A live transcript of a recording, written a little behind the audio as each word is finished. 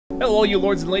Hello all you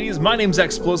lords and ladies, my name's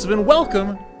Explosive and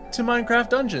welcome to Minecraft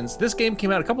Dungeons. This game came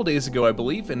out a couple days ago, I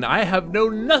believe, and I have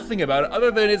known nothing about it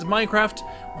other than it's Minecraft,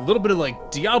 a little bit of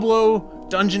like Diablo,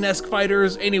 dungeon-esque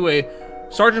fighters. Anyway,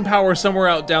 Sergeant Power is somewhere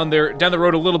out down the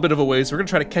road a little bit of a ways. We're gonna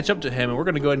try to catch up to him and we're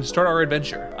gonna go ahead and start our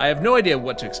adventure. I have no idea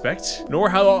what to expect,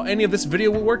 nor how any of this video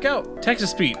will work out.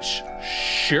 Text-to-speech.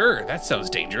 Sure, that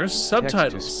sounds dangerous.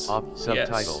 Subtitles. Subtitles.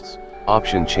 Yes.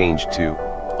 Option change to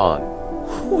on.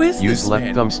 Who is Use this left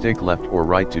man? thumbstick left or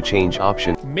right to change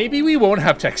option. Maybe we won't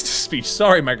have text-to-speech.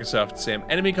 Sorry, Microsoft. Sam.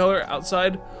 Enemy color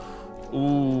outside.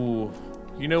 Ooh.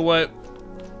 You know what?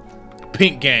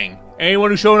 Pink gang. Anyone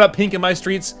who's showing up pink in my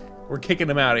streets, we're kicking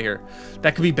them out of here.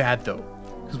 That could be bad though,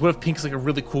 because what if pink's like a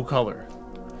really cool color?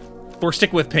 We're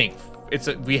sticking with pink.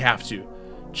 We have to.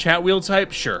 Chat wheel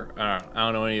type, sure. I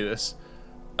don't know any of this.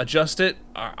 Adjust it.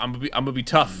 I'm gonna be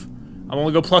tough. I'm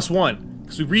only go +1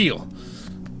 because we real.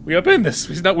 We up in this.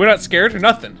 We're not scared or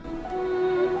nothing.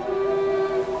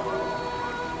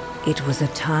 It was a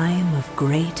time of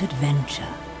great adventure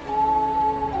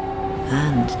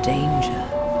and danger.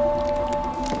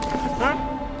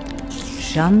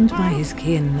 Shunned by his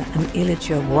kin, an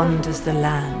illager wanders the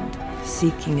land,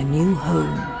 seeking a new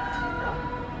home.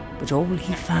 But all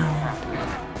he found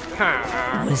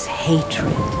was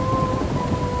hatred.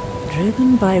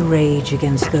 Driven by rage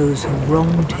against those who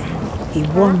wronged him, he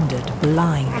wandered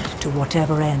blind to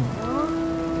whatever end.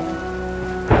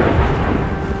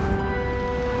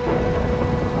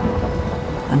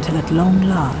 Until at long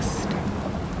last,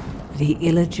 the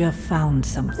illager found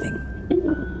something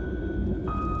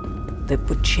that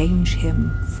would change him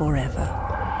forever.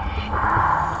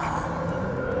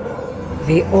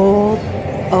 The Orb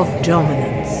of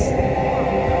Dominance.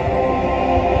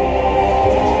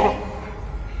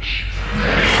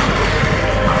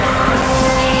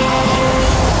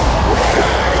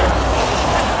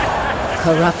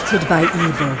 Corrupted by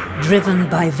evil, driven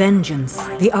by vengeance,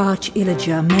 the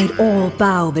arch-illager made all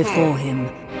bow before him.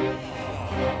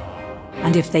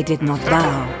 And if they did not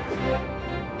bow,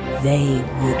 they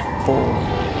would fall.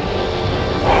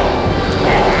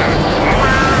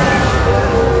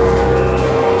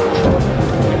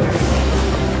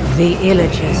 The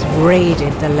illagers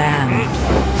raided the land.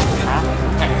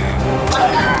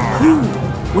 Who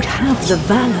would have the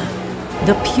valor,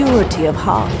 the purity of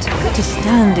heart, to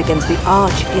stand against the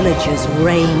arch-illager's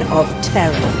reign of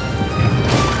terror?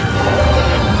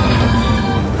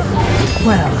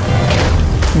 Well,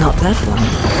 not that one.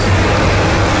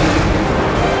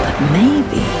 But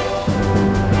maybe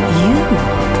you.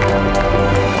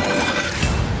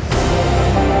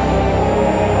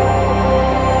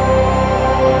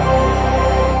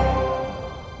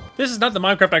 This is not the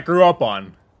Minecraft I grew up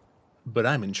on, but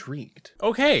I'm intrigued.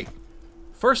 Okay,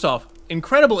 first off,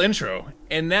 incredible intro,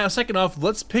 and now second off,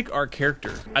 let's pick our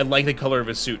character. I like the color of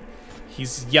his suit.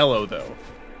 He's yellow though.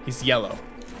 He's yellow.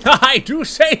 I do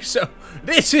say so.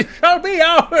 This shall be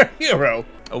our hero.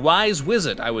 A wise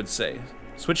wizard, I would say.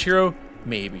 Switch hero,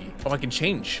 maybe. Oh, I can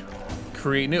change.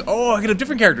 Create new. Oh, I can have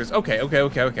different characters. Okay.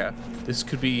 This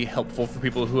could be helpful for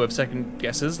people who have second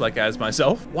guesses, like as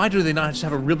myself. Why do they not just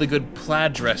have a really good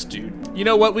plaid dress, dude? You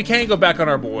know what? We can't go back on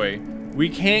our boy. We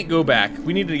can't go back.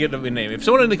 We need to get a name. If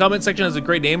someone in the comment section has a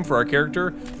great name for our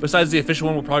character, besides the official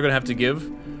one we're probably gonna have to give,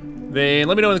 then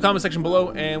let me know in the comment section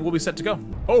below and we'll be set to go.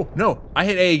 Oh, no, I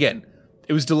hit A again.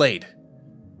 It was delayed.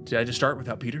 Did I just start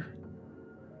without Peter?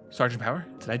 Sergeant Power,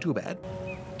 did I do a bad?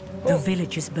 The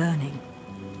village is burning.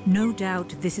 No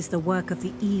doubt this is the work of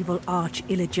the evil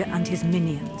arch-illager and his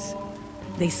minions.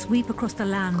 They sweep across the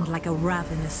land like a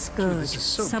ravenous scourge,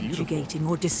 so subjugating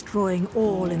or destroying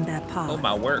all in their path. Oh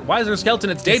my word, why is there a skeleton?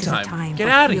 It's This is a daytime. time Get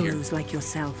for out of here. heroes like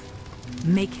yourself.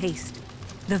 Make haste.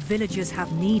 The villagers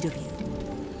have need of you.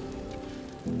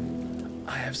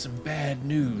 I have some bad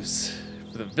news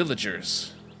for the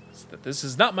villagers. It's that this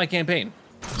is not my campaign.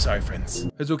 I'm sorry, friends.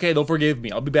 It's okay, they'll forgive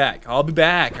me. I'll be back. I'll be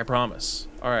back, I promise.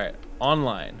 All right,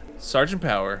 online. Sergeant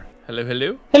Power. Hello,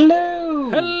 hello?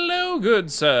 Hello! Hello,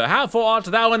 good sir. How far art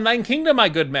thou in thine kingdom, my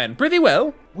good man? Pretty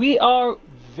well. We are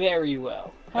very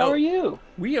well. How are you?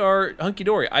 We are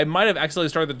hunky-dory. I might have accidentally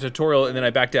started the tutorial and then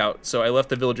I backed out, so I left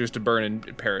the villagers to burn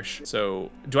and perish. So,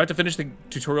 do I have to finish the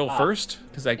tutorial first?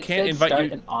 Because I can't invite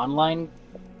you. An online.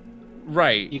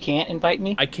 Right. You can't invite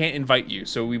me. I can't invite you,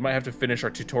 so we might have to finish our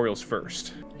tutorials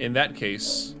first. In that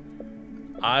case,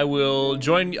 I will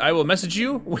message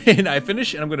you when I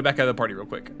finish, and I'm gonna back out of the party real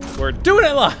quick. We're doing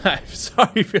it live!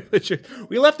 Sorry, villagers.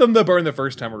 We left them to burn the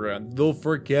first time around. They'll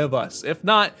forgive us. If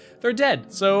not, they're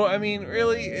dead. So, I mean,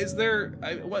 really, is there,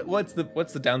 what's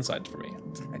the downside for me?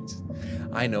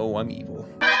 I know I'm evil.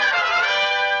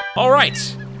 All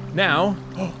right, now,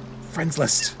 Friends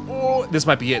list. Oh, this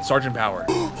might be it. Sergeant Power.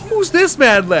 Who's this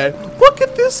mad lad? Look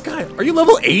at this guy. Are you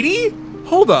level 80?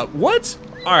 Hold up. What?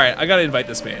 All right, I gotta invite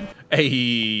this man.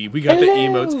 Hey, we got the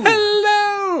emotes.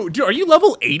 Hello! Dude, are you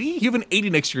level 80? You have an 80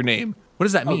 next to your name. What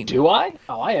does that mean? Do I?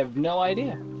 Oh, I have no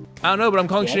idea. I don't know, but I'm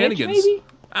calling shenanigans. Maybe?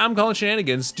 I'm calling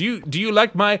shenanigans. Do you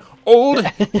like my old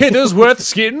Hithersworth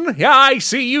skin? Yeah, I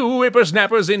see you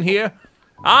whippersnappers in here.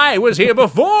 I was here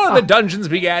before the dungeons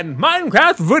began.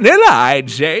 Minecraft vanilla, I'd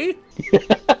say.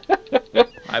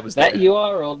 I was there. That you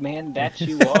are, old man. That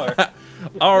you are.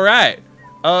 All right.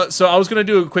 So I was gonna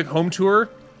do a quick home tour.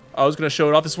 I was gonna show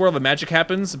it off. This is where all the magic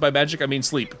happens. By magic, I mean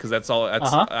sleep, because that's all.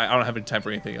 That's I don't have any time for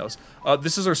anything else.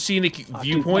 This is our scenic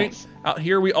viewpoint out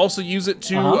here. We also use it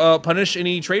to punish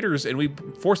any traitors, and we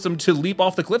force them to leap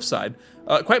off the cliffside.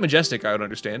 Quite majestic, I would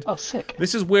understand. Oh, sick.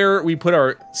 This is where we put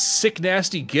our sick,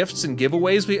 nasty gifts and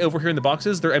giveaways. We over here in the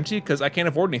boxes. They're empty because I can't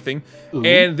afford anything. Ooh.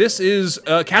 And this is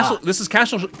Castle. This is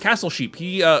Castle Sheep.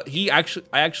 I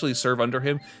actually serve under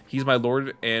him. He's my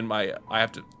lord, and I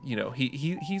have to. You know,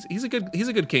 he's a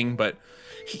good king, but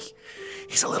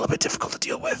he's a little bit difficult to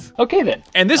deal with. Okay then.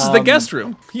 And this is the guest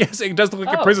room. Yes, it does look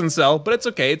like a prison cell, but it's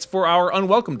okay. It's for our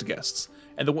unwelcomed guests.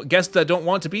 And the guests that don't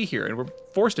want to be here, and we're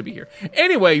forced to be here.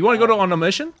 Anyway, you want to go on a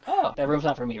mission? Oh, that room's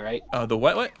not for me, right? The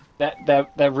what?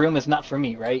 That room is not for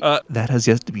me, right? That has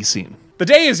yet to be seen. The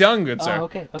day is young, good sir. Oh,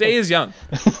 okay. Day is young.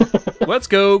 Let's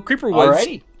go. Creeper Woods.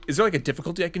 Alrighty. Is there like a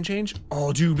difficulty I can change?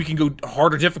 Oh, dude, we can go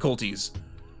harder difficulties.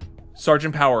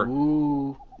 Sergeant Power.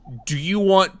 Ooh. Do you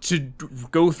want to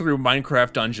go through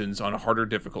Minecraft dungeons on a harder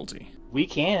difficulty? We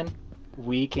can.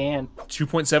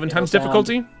 2.7 times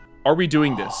difficulty? Are we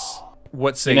doing this?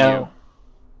 What say you?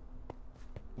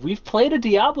 We've played a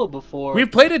Diablo before. We've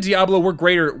played a Diablo. We're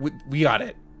greater. We got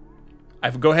it.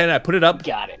 Go ahead and I put it up.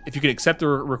 Got it. If you can accept the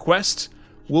request,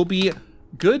 we'll be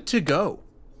good to go.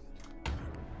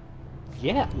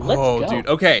 Yeah, let's go. Dude.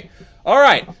 Okay. All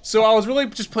right. So I was really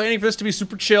just planning for this to be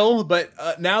super chill, but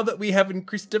now that we have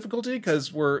increased difficulty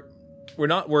because we're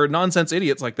nonsense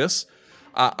idiots like this,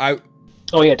 oh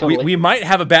yeah, totally. We might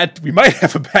have a bad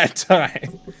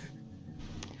time.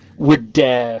 We're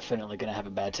definitely gonna have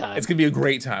a bad time. It's gonna be a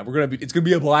great time. It's gonna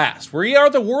be a blast. We are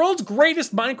the world's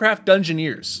greatest Minecraft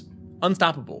dungeoneers.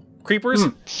 Unstoppable. Creepers,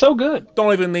 so good.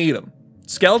 Don't even need them.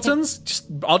 Skeletons,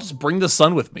 I'll just bring the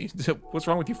sun with me. What's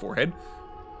wrong with you, forehead?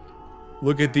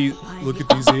 Look at these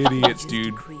idiots,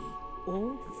 dude.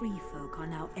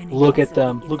 Look at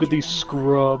them. Look at these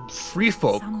scrubs. Free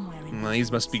folk.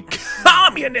 These must be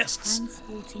communists.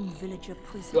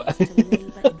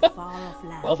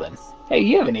 Well then. Hey,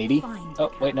 you have an 80.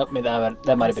 Oh, wait, nope,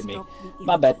 that might have been me.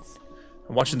 My bad.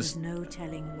 I'm watching this. No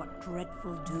telling what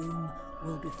dreadful doom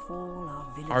will befall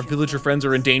our villager friends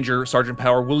are in danger, Sergeant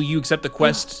Power. Will you accept the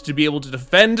quest to be able to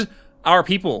defend our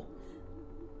people?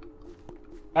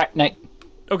 Alright, night.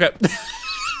 Okay.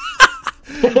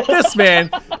 This man,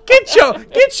 get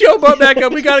your butt back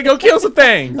up. We gotta go kill some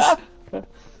things.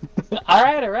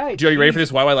 Alright. Are you ready for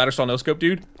this YY ladder stall no scope,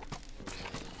 dude?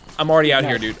 I'm already out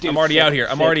here, dude. I'm already out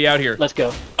here. Let's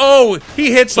go. Oh,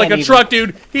 he hits like a truck,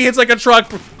 dude. He hits like a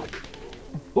truck.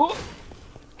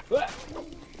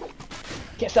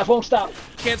 Can't stop, won't stop.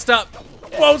 Can't stop,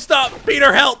 won't stop.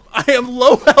 Peter, help! I am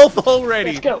low health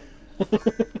already. Let's go.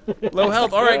 Low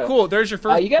health. All right, cool. There's your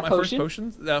first. You got first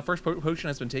potion. The first potion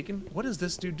has been taken. What is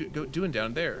this dude doing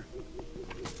down there?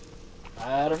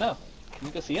 I don't know. Can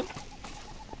you go see him?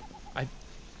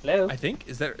 Hello. I think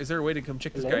is there a way to come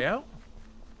check this guy out?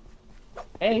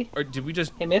 Hey. Or did we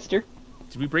just? Hey, Mister.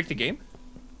 Did we break the game?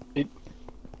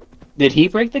 Did he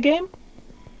break the game?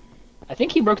 I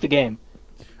think he broke the game.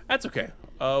 That's okay.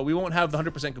 We won't have the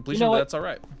 100% completion, but that's all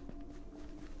right.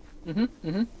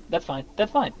 That's fine.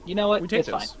 That's fine. You know what? We take it's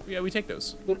those. fine. Yeah, we take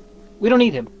those. We don't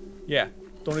need him. Yeah,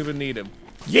 don't even need him.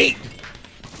 Yeet!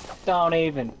 Don't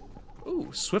even. Ooh,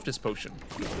 swiftest potion.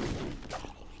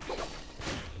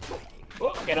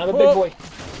 Oh, get another big boy.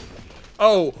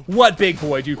 Oh, what big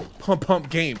boy, dude? Pump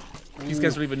game. These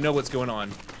guys don't even know what's going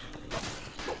on.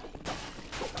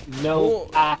 No,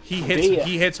 he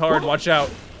hits hard. Watch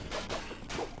out.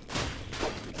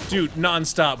 Dude,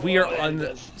 non-stop. We are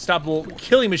unstoppable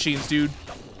killing machines, dude.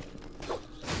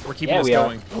 We're keeping this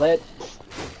going. Let's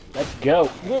go.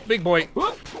 Whoa, big boy.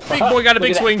 Big boy got a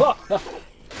big swing.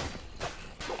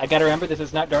 I gotta remember, this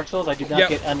is not Dark Souls. I do not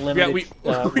get unlimited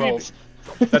rolls.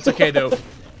 That's okay, though.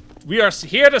 We are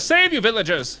here to save you,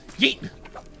 villagers. Yeet.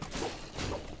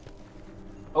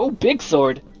 Oh, big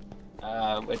sword.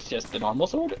 It's just a normal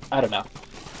sword? I don't know.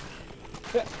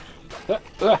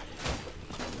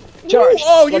 Charge!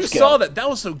 Oh, you saw that. That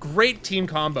was a great team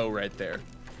combo right there.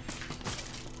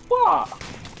 Wow.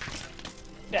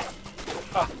 Yeah.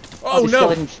 Oh, these no!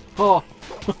 skeletons. Oh.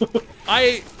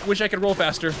 I wish I could roll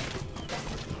faster.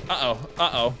 Uh-oh,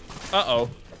 uh-oh, uh-oh,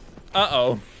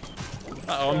 uh-oh.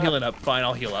 Uh-oh, I'm healing up. Fine,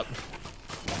 I'll heal up.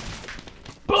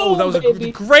 Oh, that was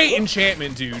a great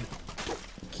enchantment, dude.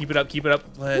 Keep it up, keep it up.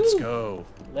 Let's go.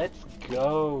 Let's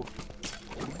go.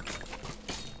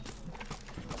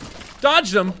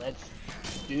 Dodged them. Let's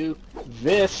do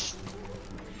this.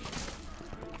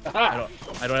 I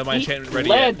don't have my enchantment ready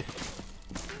yet.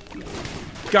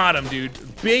 Got him, dude.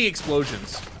 Big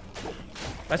explosions.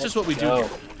 That's just what we do here.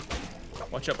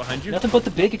 Watch out behind you. Nothing but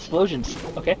the big explosions.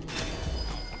 Okay.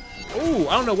 Ooh,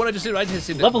 I don't know what I just did. I just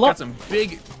did Level got up. some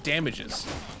big damages.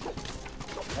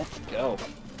 Let's go.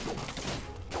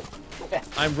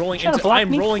 I'm rolling Trying to into block I'm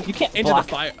me? rolling You can't into block.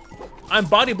 the fire. I'm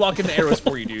body blocking the arrows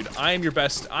for you, dude. I am your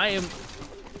best. I am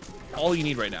all you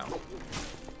need right now.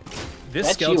 This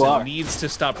That you skeleton are. needs to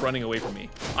stop running away from me.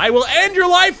 I will end your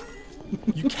life!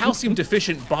 You calcium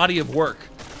deficient body of work.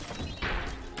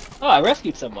 Oh, I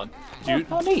rescued someone. Dude.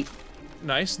 Oh, how neat.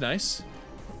 Nice, nice.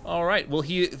 All right, will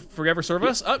he forever serve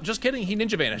us? Oh, just kidding. He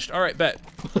ninja vanished. All right, bet.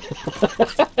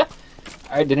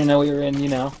 I didn't know we were in, you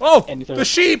know. Oh, any sort the of-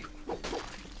 sheep!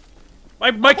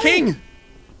 My king!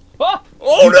 Ah!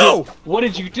 Oh no! What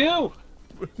did you do?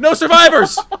 No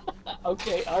survivors!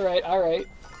 Okay, alright, alright.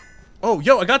 Oh,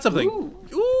 yo, I got something.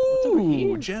 over Ooh,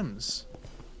 here? gems.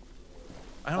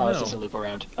 I don't Oh, know. it's just a loop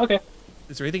around. Okay.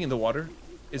 Is there anything in the water?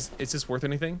 Is this worth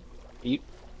anything? Eat.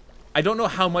 I don't know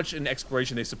how much in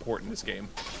exploration they support in this game.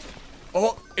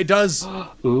 Oh, it does.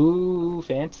 Ooh,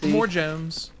 fancy. More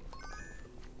gems.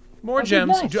 More That'd be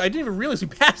gems. nice. Dude, I didn't even realize we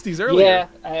passed these earlier.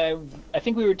 Yeah, I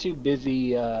think we were too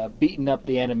busy beating up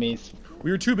the enemies. We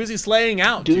were too busy slaying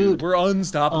out, dude. Dude, We're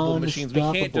unstoppable machines.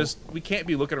 unstoppable. We can't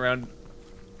be looking around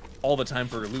all the time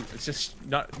for loot. It's just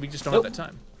not. We just don't Nope. have that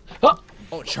time. Oh,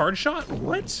 Oh, charge shot?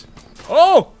 What?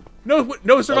 Oh, no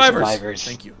survivors. survivors.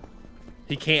 Thank you.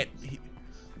 He can't.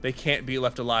 They can't be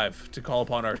left alive to call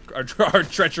upon our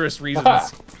treacherous reasons.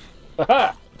 All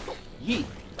haha. Yeet.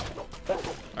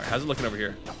 right, how's it looking over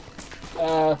here?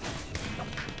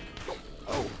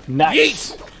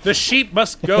 Nice. Yeet! The sheep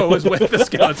must go as with the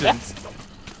skeletons.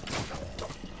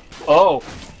 Oh.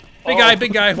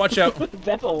 Big guy, watch out.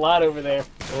 That's a lot over there.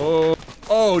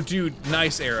 Oh, dude,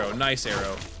 nice arrow, nice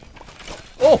arrow.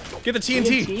 Oh, get the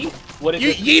TNT. TNT? What is You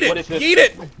it? yeet What it, is this? yeet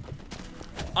it.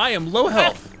 I am low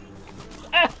health.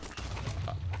 Ah.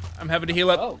 I'm having to heal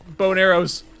up Oh. bow and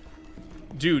arrows.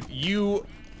 Dude, you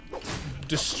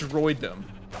destroyed them.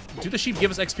 Do the sheep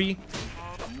give us XP?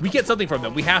 We get something from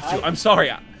them. We have to. I'm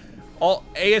sorry. All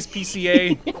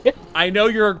ASPCA. I know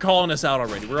you're calling us out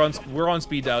already. We're on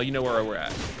speed dial. You know where we're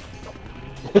at.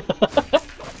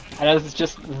 I know this is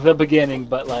just the beginning,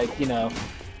 but like, you know,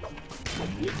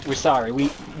 we're sorry. We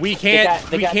They can't.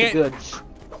 got the goods.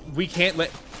 We can't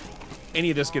let any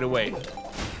of this get away.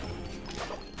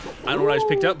 I don't know what I just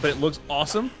picked up, but it looks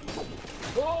awesome.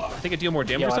 I think I deal more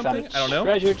damage Yo, or I found something. a I don't know.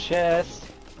 treasure chest.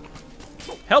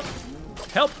 Help!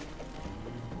 Help!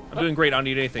 I'm doing great. I don't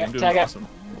need anything. I'm doing Tag out. awesome.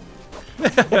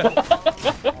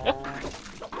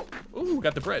 Ooh,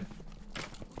 got the bread.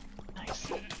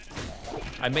 Nice.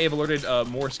 I may have alerted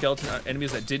more skeleton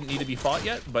enemies that didn't need to be fought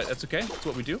yet, but that's okay. That's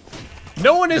what we do.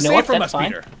 No one is You know safe what? from That's us, fine.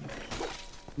 Peter.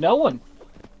 No one.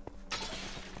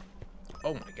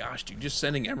 Oh my gosh, dude! Just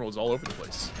sending emeralds all over the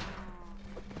place.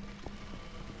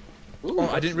 Ooh, Oh, I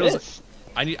what's didn't realize. this?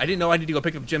 I didn't know I need to go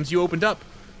pick up gems you opened up.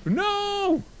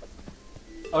 No!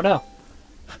 Oh no.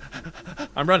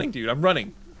 I'm running, dude. I'm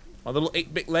running. My little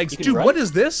 8-bit legs. You can Dude, run? what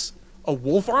is this? A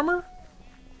wolf armor?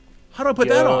 How do I put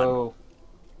that on? Yo.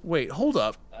 Wait, hold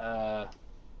up. Gotta-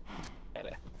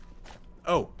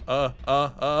 Oh,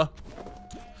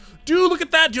 Dude, look at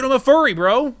that, dude. I'm a furry,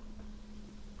 bro.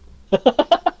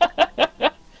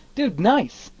 Dude,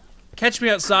 nice. Catch me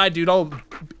outside, dude. I'll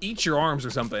eat your arms or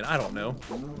something. I don't know.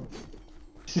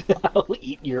 I'll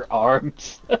eat your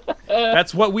arms.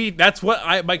 That's what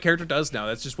my character does now.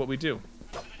 That's just what we do.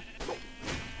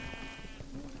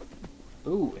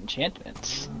 Ooh,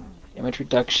 enchantments. Damage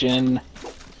reduction.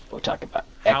 We'll talk about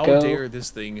How echo. dare this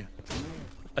thing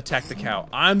attack the cow?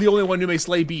 I'm the only one who may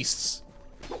slay beasts.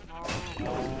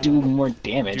 Do more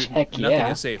damage. Dude, Heck nothing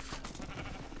yeah. is safe.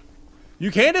 You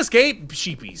can't escape,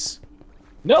 sheepies.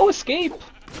 No escape.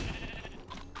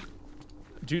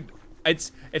 Dude,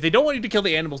 if they don't want you to kill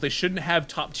the animals, they shouldn't have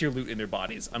top tier loot in their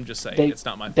bodies. I'm just saying, it's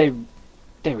not my fault.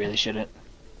 They really shouldn't.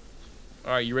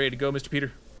 All right, you ready to go, Mr.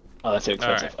 Peter? Oh, that's so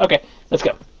expensive. All Okay, let's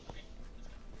go.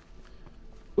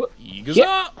 Eagles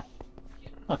Yeah. up!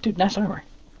 Oh, dude, nice armor.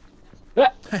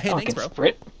 Ah, Hey, oh, I thanks, can bro.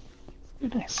 sprint.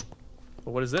 Dude, nice.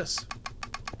 Well, what is this?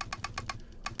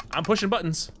 I'm pushing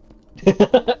buttons.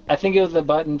 I think it was the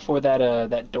button for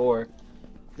that door.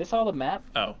 Is this all the map?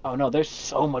 Oh. Oh no, there's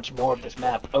so much more of this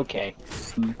map. Okay.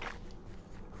 You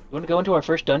want to go into our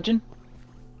first dungeon?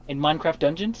 In Minecraft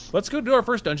Dungeons? Let's go do our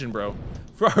first dungeon, bro.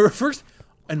 For our first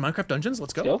in Minecraft Dungeons,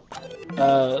 let's go.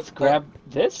 Let's grab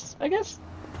this, I guess.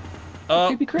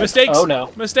 Mistakes. Oh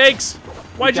no. Mistakes.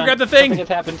 Why'd you grab the thing? Something has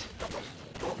happened.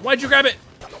 Why'd you grab it?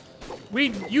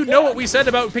 You know what we said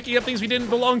about picking up things we didn't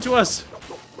belong to us.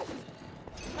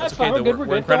 That's okay, fine. We're good. We're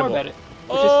good. incredible. Don't worry about it.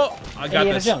 Oh, I got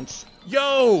Indiana this. Jones. Yo!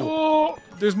 Oh,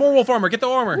 There's more wolf armor. Get the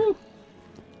armor. woo.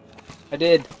 I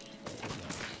did.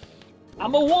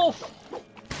 I'm a wolf.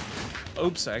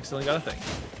 Oops, I accidentally got a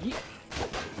thing. Ye-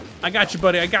 I got you,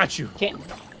 buddy. I got you. Can't Oh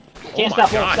stop. my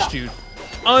Won't gosh, stop. dude.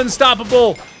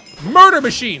 Unstoppable murder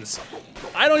machines.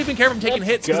 I don't even care if I'm taking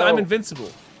Let's hits because go. I'm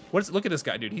invincible. Look at this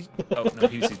guy, dude. He's oh no,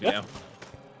 he sees me now.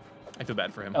 I feel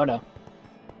bad for him. Oh no.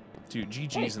 Dude,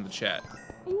 GG's in the chat.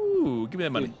 Ooh, give me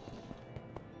that money. Dude.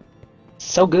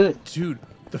 So good. Dude,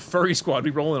 the furry squad be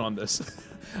rolling on this.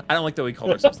 I don't like that we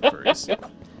call ourselves the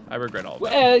furries. I regret all of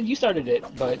that. Well, you started it,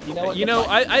 but you know what? You know,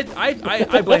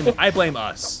 I blame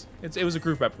us. It was a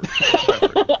group effort.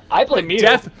 I blame you.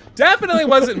 Definitely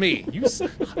wasn't me. You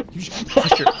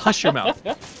hush your mouth.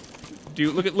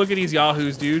 Dude, look at these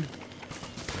yahoos, dude.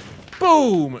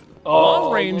 Boom. Oh,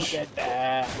 Long range. look at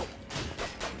that.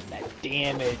 That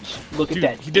damage. Look Dude,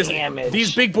 at that damage.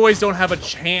 these big boys don't have a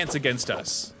chance against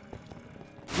us.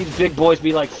 These big boys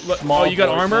be like small. Oh, you got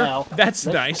boys armor? now. That's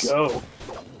Let's nice. Go.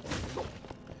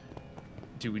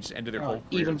 Dude, we just ended their whole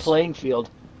Even careers. playing field.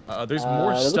 There's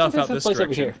more looks stuff like out there's this some place over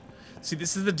direction. here. See,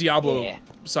 this is the Diablo Yeah.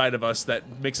 side of us that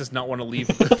makes us not want to leave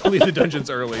leave the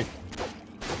dungeons early.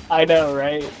 I know,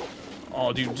 right?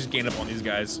 Oh, dude, just gain up on these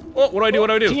guys. Oh, what do I do? What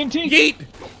do I do? TNT. Yeet!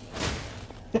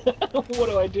 What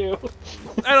do I do?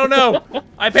 I don't know.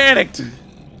 I panicked.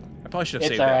 I probably should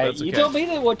have It's saved alright. that. That's okay. You told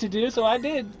me what to do, so I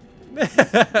did.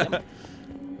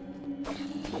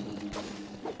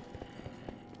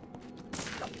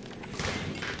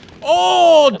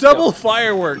 Oh, double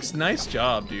fireworks. Nice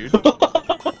job, dude.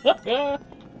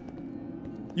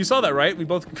 You saw that, right? We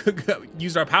both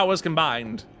used our powers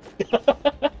combined.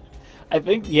 I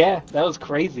think, yeah, that was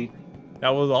crazy. That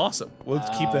was awesome.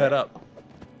 Let's keep that up.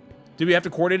 Do we have to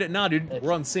coordinate it? Nah, dude.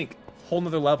 We're on sync. Whole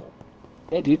nother level.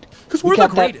 Yeah, dude. 'Cause We we're the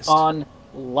got that greatest. on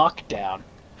lockdown.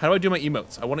 How do I do my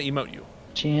emotes? I want to emote you.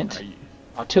 Chant.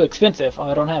 Oh, too expensive. Oh,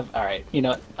 I don't have. All right. You know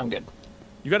what? I'm good.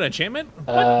 You got an enchantment?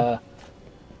 What?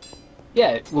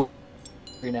 Yeah. Well,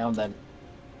 every now and then.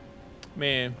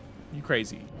 Man, you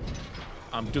crazy.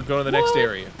 I'm going to the next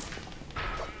area.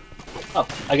 Oh,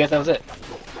 I guess that was it.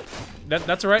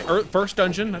 That's all right. First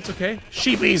dungeon. That's okay.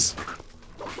 Sheepies.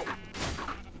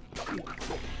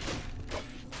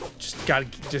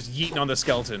 Just yeeting on the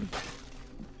skeleton.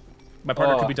 My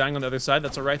partner could be dying on the other side.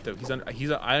 That's all right though.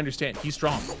 I understand. He's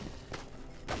strong.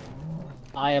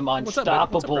 I am What's up, bud?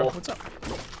 unstoppable. What's up, bro?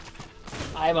 What's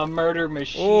up? I am a murder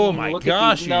machine. Oh my Look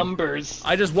gosh, at these you- numbers.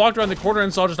 I just walked around the corner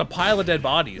and saw just a pile of dead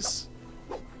bodies.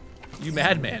 You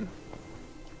madman.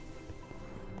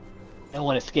 No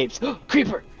one escapes.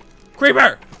 Creeper.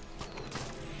 Creeper!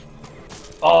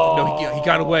 Oh. No, he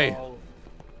got away.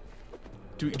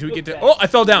 Do we get to? Look Oh, I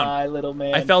fell down. My little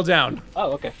man. I fell down.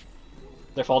 Oh, okay.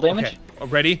 Their fall damage? Okay,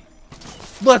 ready?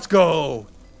 Let's go.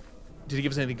 Did he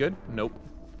give us anything good? Nope.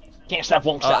 Can't stop,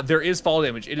 won't stop. There is fall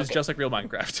damage. It is just like real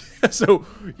Minecraft. So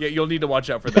yeah, you'll need to watch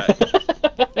out for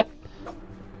that.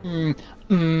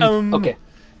 Okay.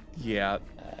 Yeah,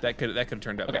 that could have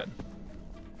turned out Okay.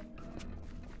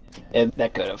 bad.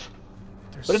 That could have.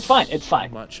 There's But it's fine, it's fine.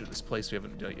 So much of this place we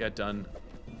haven't yet done.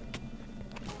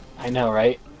 I know,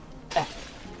 right?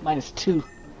 -2.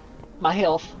 My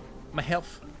health. My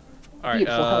health. All right,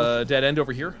 Beautiful health. dead end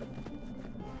over here.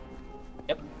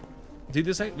 Yep. Dude,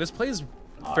 this plays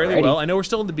fairly Alrighty. well. I know we're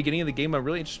still in the beginning of the game. I'm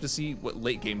really interested to see what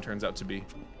late game turns out to be.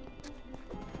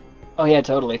 Oh yeah,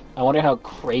 totally. I wonder how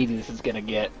crazy this is gonna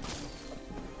get.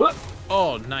 Whoop.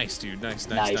 Oh, nice, dude. Nice.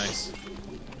 Nice.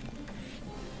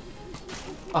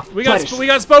 Oh, We got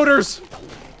spiders. spoders.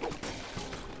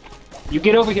 You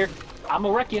get over here. I'm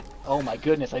gonna wreck you. Oh my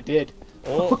goodness, I did.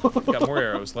 Oh, got more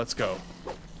arrows. Let's go.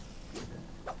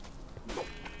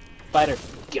 Spider,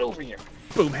 get over here.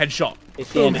 Boom, headshot.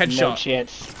 It's Boom, no headshot.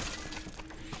 chance.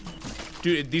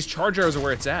 Dude, these charge arrows are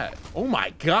where it's at. Oh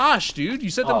my gosh, dude. You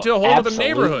sent them Oh, to a whole other absolutely.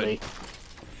 neighborhood.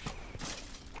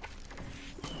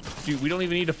 Dude, we don't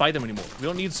even need to fight them anymore. We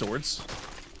don't need swords.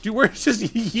 Dude, we're just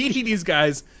yeeting these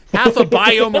guys half a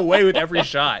biome away with every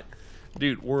shot.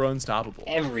 Dude, we're unstoppable.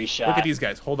 Every shot. Look at these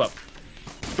guys. Hold up.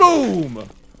 Boom!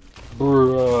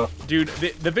 Bruh. Dude,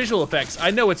 the visual effects,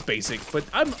 I know it's basic, but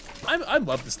I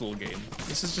love this little game.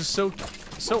 This is just so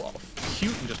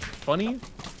cute and just funny.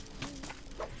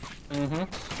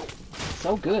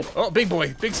 So good. Oh, big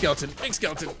boy, big skeleton.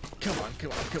 Come on.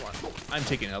 I'm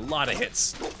taking a lot of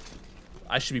hits.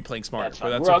 I should be playing smarter, but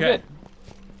that's We're all okay. good.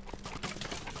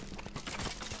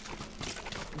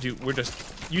 Dude, we're just.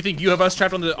 You think you have us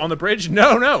trapped on the bridge?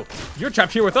 No, you're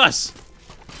trapped here with us.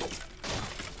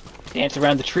 Dance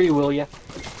around the tree, will ya?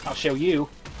 I'll show you.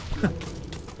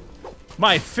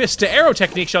 My fist to arrow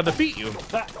technique shall defeat you.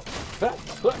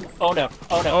 Oh no!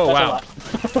 Oh no! Oh, That's wow. a lot.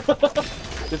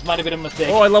 This might have been a mistake.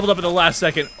 Oh, I leveled up in the last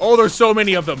second. Oh, there's so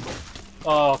many of them.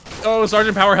 Oh,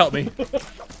 Sergeant Power, help me.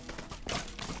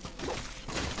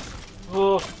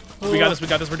 We got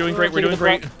this. We're doing great. We're doing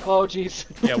great. Oh, jeez.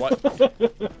 Yeah, what?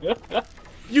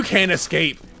 You can't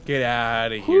escape. Get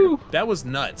out of here. Whew. That was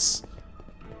nuts.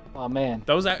 Oh man.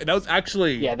 That was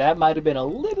actually. Yeah, that might have been a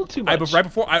little too much. Right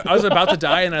before I was about to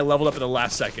die, and I leveled up in the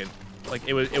last second. Like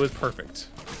it was perfect.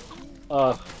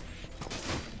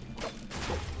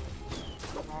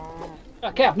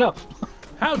 Cap, no.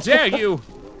 How dare you?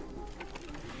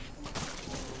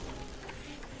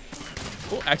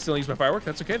 Oh, accidentally used my firework.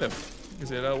 That's okay though,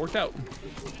 because it worked out.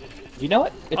 You know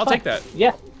what? It's I'll fine. take that.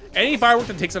 Yeah. Any firework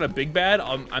that takes out a big bad,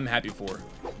 I'm happy for.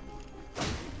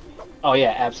 Oh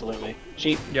yeah, absolutely.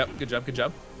 Sheep. Yep. Good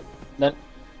job. None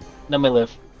may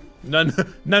live. None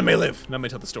may live. None may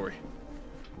tell the story.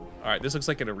 All right, this looks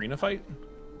like an arena fight.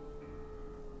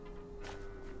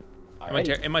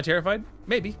 Am I terrified?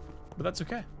 Maybe, but that's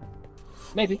okay.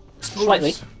 Maybe.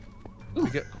 Spoders.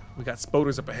 Slightly. We got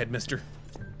spoders up ahead, mister.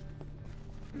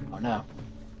 Oh no.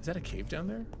 Is that a cave down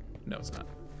there? No, it's not.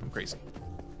 I'm crazy.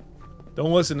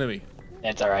 Don't listen to me.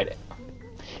 That's alright.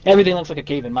 Everything looks like a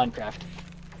cave in Minecraft.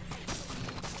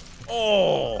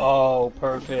 Oh! Oh,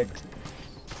 perfect.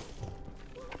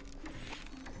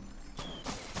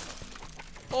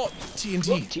 Oh,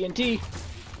 TNT. TNT.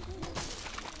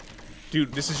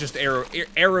 Dude, this is just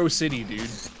Arrow City, dude.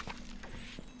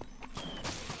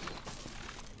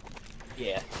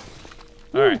 Yeah.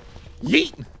 Alright.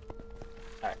 Yeet!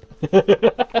 Alright.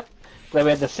 Glad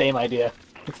we had the same idea.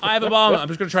 I have a bomb. I'm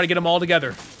just gonna try to get them all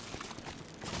together.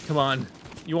 Come on.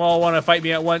 You all want to fight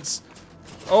me at once?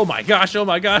 Oh my gosh,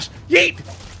 Yeet!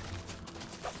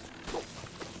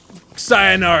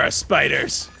 Sayonara,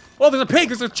 spiders. Oh, there's a pig,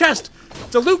 there's a chest.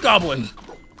 It's a loot goblin.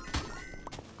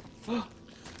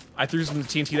 I threw some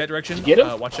TNT that direction. Did you get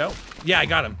him? Watch out. Yeah, I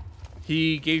got him.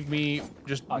 He gave me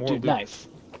just more dude, loot. nice.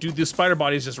 Dude, the spider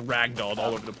body's just ragdolled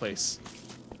all over the place.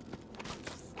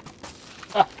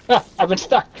 I've been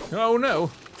stuck. Oh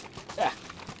no.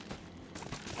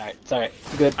 Alright, it's alright.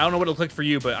 Good. I don't know what it looked like for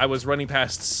you, but I was running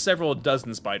past several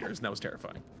dozen spiders, and that was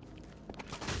terrifying.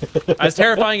 As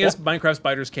terrifying as Minecraft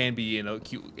spiders can be in a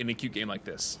cute game like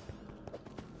this.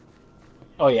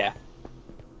 Oh yeah.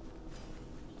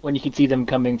 When you can see them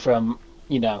coming from,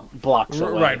 you know, blocks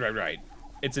away. Right.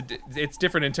 It's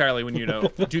different entirely when you know.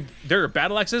 Dude, there are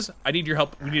battle axes. I need your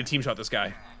help. We need a team shot this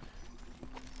guy.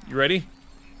 You ready?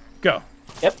 Go.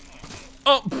 Yep.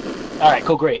 Oh. Alright,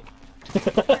 cool, great.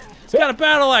 He's got a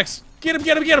battle axe. Get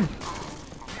him.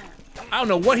 I don't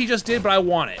know what he just did, but I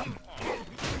want it.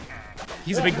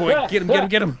 He's a big boy. Get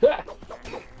him.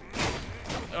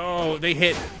 Oh, they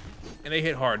hit. And they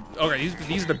hit hard. Okay,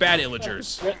 these are the bad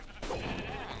illagers.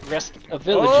 Rest of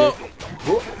villager.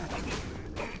 Oh.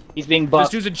 He's being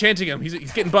buffed. This dude's enchanting him.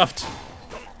 He's getting buffed.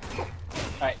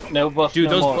 Alright, no buff, Dude,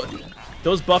 no more.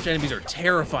 those buffed enemies are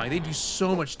terrifying. They do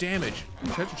so much damage.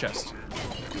 Treasure chest.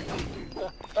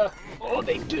 Oh,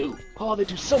 they do. Oh, they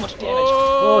do so much damage.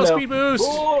 Oh, no. speed boost.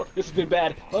 Oh, this has been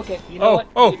bad. Okay, you know what?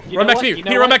 Run back to me.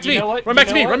 Peter, run back to me. Run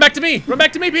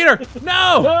back to me, Peter.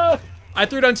 No! I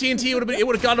threw down TNT. It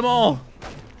would have got them all.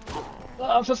 Oh,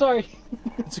 I'm so sorry.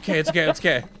 It's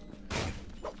okay.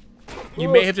 You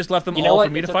may have just left them all for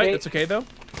me to fight. Okay. That's okay, though.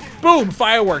 Boom!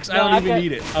 Fireworks. I don't even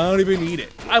need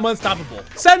it. I'm unstoppable.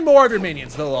 Send more of your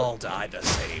minions. They'll all die the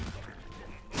same.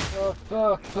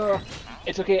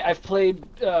 It's okay. I've played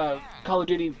Call of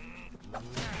Duty.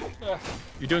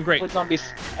 You're doing great. With zombies.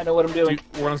 I know what I'm doing.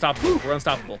 Dude, we're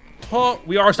unstoppable. Oh,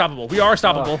 we are stoppable.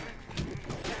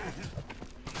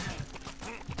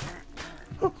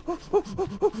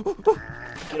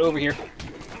 Get over here.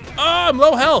 Oh, I'm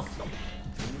low health.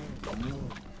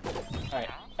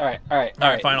 Alright,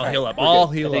 fine, I'll heal up. We're I'll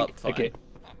good, heal I up. think. Fine. Okay.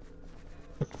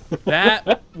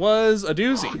 That was a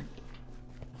doozy.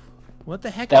 What the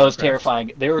heck? That was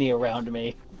terrifying. They were around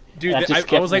me. Dude, I just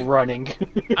kept was like running.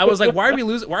 I was like, why are we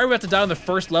about to die on the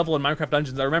first level in Minecraft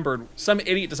Dungeons? I remembered some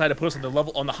idiot decided to put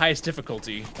us on the highest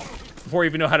difficulty before we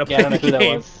even know how to play I don't know the who that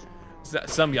game. was.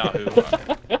 Some Yahoo.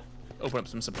 Open up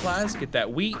some supplies, get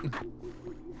that wheat.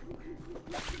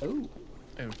 Ooh.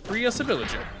 And free us a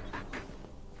villager.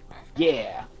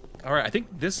 Yeah. All right, I think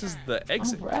this is the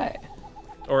exit. All right.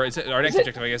 Or is it, our next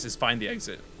objective, I guess, is find the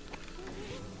exit.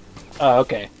 Oh,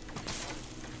 okay.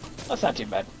 That's not too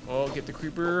bad. Oh, get the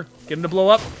creeper. Get him to blow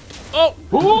up. Oh!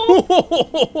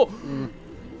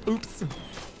 Oops.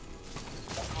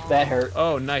 That hurt.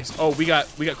 Oh, nice. Oh, we got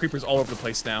creepers all over the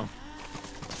place now.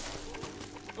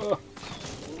 Ugh.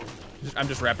 I'm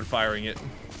just rapid firing it.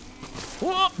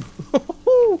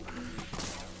 Whoop!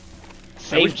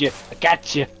 Saved you. I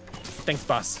got you. Thanks,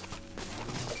 boss.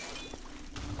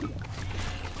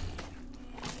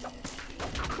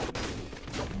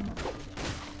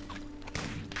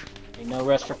 Ain't no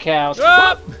rest for cows.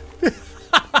 Ah!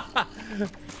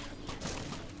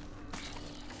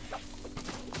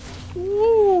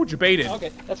 Ooh, jebaited.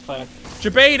 Okay, that's fine.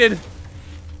 Jebaited.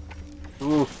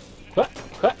 Ooh. Huh,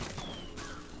 huh.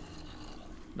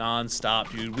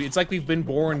 Non-stop, dude. It's like we've been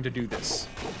born to do this.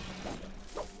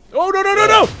 Oh, no, no, no,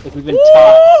 no! Like we've been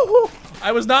taught. Woo!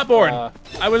 I was not born.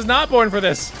 I was not born for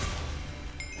this.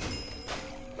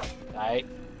 Alright.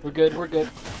 We're good, we're good.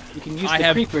 We can use I the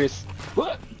have- creepers.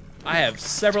 What? I have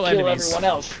several Kill enemies. everyone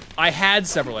else. I had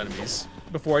several enemies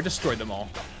before I destroyed them all.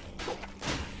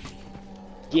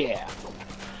 Yeah.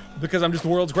 Because I'm just the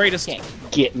world's greatest. Can't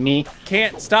get me.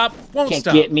 Can't stop, won't Can't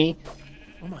stop. get me.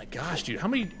 Oh my gosh, dude. How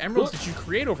many emeralds did you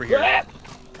create over here?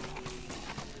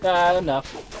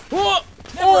 Enough. Whoa!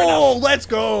 Oh, let's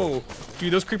go!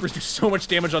 Dude, those creepers do so much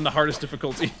damage on the hardest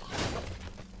difficulty.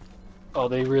 Oh,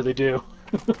 they really do.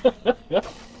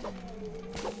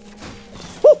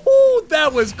 Woohoo!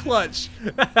 That was clutch.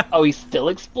 Oh, he still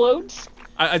explodes?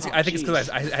 I think it's because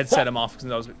jeez. I had set him off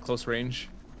because I was at close range.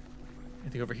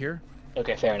 Anything over here?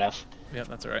 Okay, fair enough. Yeah,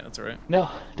 that's alright, that's alright. No,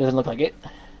 doesn't look like it.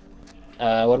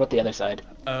 What about the other side?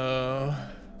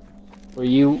 Were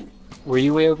you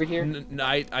way over here?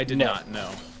 I did No. not, no.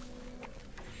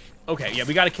 Okay, yeah,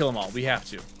 we gotta kill them all. We have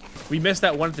to. We missed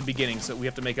that one at the beginning, so we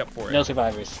have to make up for it. No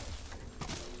survivors.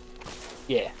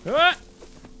 Yeah. Ah!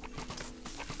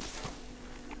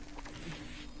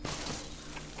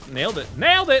 Nailed it.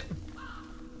 Nailed it!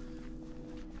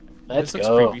 Let's This looks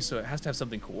go. creepy, so it has to have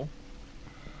something cool.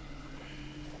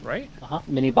 Right?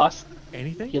 Mini boss.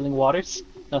 Anything? Healing waters.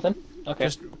 Nothing. Okay.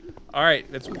 Just, all right,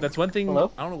 that's one thing.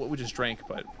 Hello? I don't know what we just drank,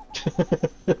 but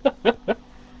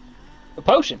A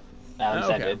potion. That Oh, was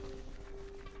okay. good.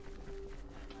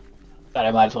 Thought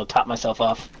I might as well top myself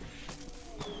off.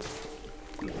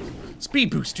 speed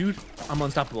boost, dude. I'm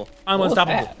unstoppable. I'm What was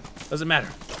unstoppable. that? Doesn't matter.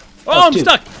 Oh, I'm dude.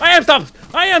 stuck. I am stopped.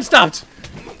 I am stopped.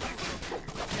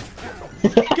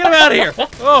 Get him out of here.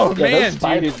 Oh Yeah, man, those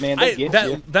spiders, dude. man, they get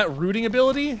you. That rooting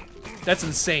ability, that's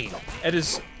insane. It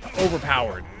is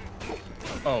overpowered.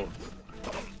 Oh.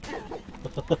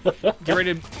 Get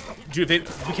ready to... Dude, we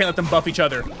can't let them buff each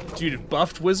other. Dude, if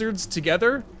buffed wizards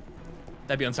together,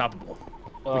 that'd be unstoppable.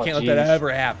 Oh, We can't let that jeez.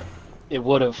 ever happen. It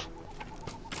would have.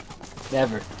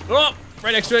 Never. Oh,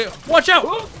 right next to it. Watch out!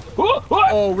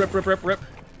 Oh, rip, rip, rip, rip.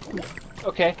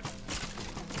 Okay.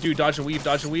 Dude, dodge and weave,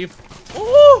 dodge and weave.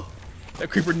 Oh! That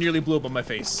creeper nearly blew up on my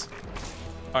face.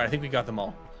 All right, I think we got them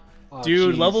all. Oh,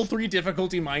 Dude, jeez. level 3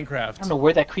 difficulty Minecraft. I don't know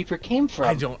where that creeper came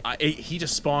from. He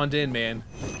just spawned in, man.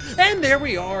 And there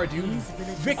we are, dude.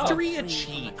 Victory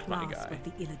achieved, my guy.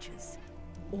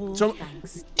 So,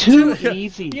 Too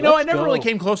easy. You know, I Let's never really go.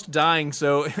 came close to dying,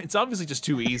 so it's obviously just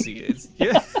too easy. It's,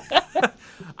 yeah.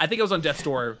 I think I was on death's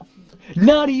door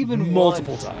Not even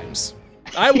multiple once. times.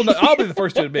 I'll be the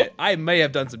first to admit I may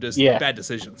have done some Yeah. bad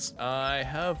decisions. I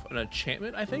have an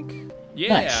enchantment, I think.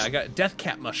 Yeah, Nice. I got death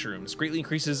cap mushrooms. Greatly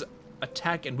increases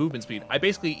attack and movement speed. I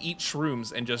basically eat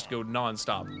shrooms and just go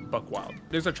non-stop buck wild.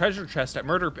 There's a treasure chest at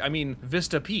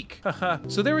Vista Peak.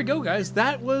 So there we go, guys.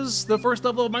 That was the first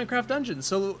level of Minecraft Dungeons.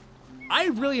 So I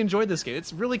really enjoyed this game.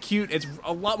 It's really cute. It's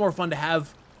a lot more fun to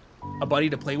have a buddy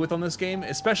to play with on this game,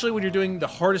 especially when you're doing the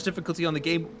hardest difficulty on the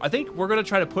game. I think we're gonna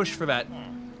try to push for that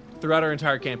throughout our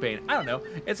entire campaign. I don't know.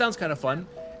 It sounds kind of fun.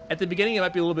 At the beginning, it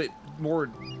might be a little bit more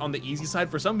on the easy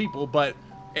side for some people, but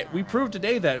we proved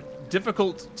today that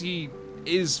difficulty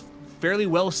is fairly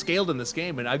well scaled in this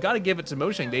game, and I've got to give it to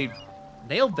Mojang. They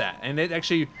nailed that, and it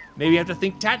actually maybe have to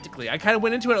think tactically. I kind of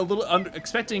went into it a little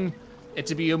expecting it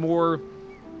to be a more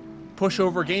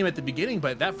pushover game at the beginning,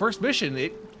 but that first mission,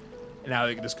 now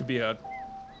this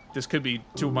could be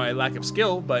to my lack of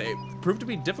skill, but it proved to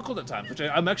be difficult at times, which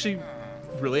I'm actually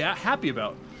really happy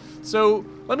about. So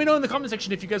let me know in the comment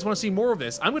section if you guys want to see more of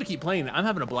this. I'm going to keep playing. I'm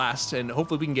having a blast, and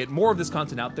hopefully we can get more of this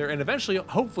content out there, and eventually,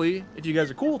 hopefully, if you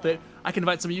guys are cool with it, I can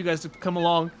invite some of you guys to come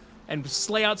along and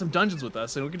slay out some dungeons with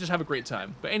us, and we can just have a great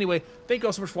time. But anyway, thank you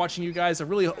all so much for watching, you guys. I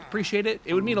really appreciate it.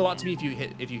 It would mean a lot to me if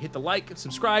you hit the like,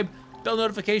 subscribe, bell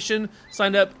notification,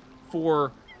 signed up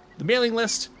for the mailing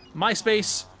list,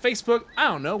 MySpace, Facebook, I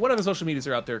don't know, what other social medias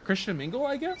are out there? Christian Mingle,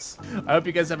 I guess? I hope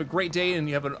you guys have a great day and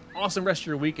you have an awesome rest of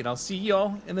your week, and I'll see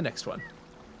y'all in the next one.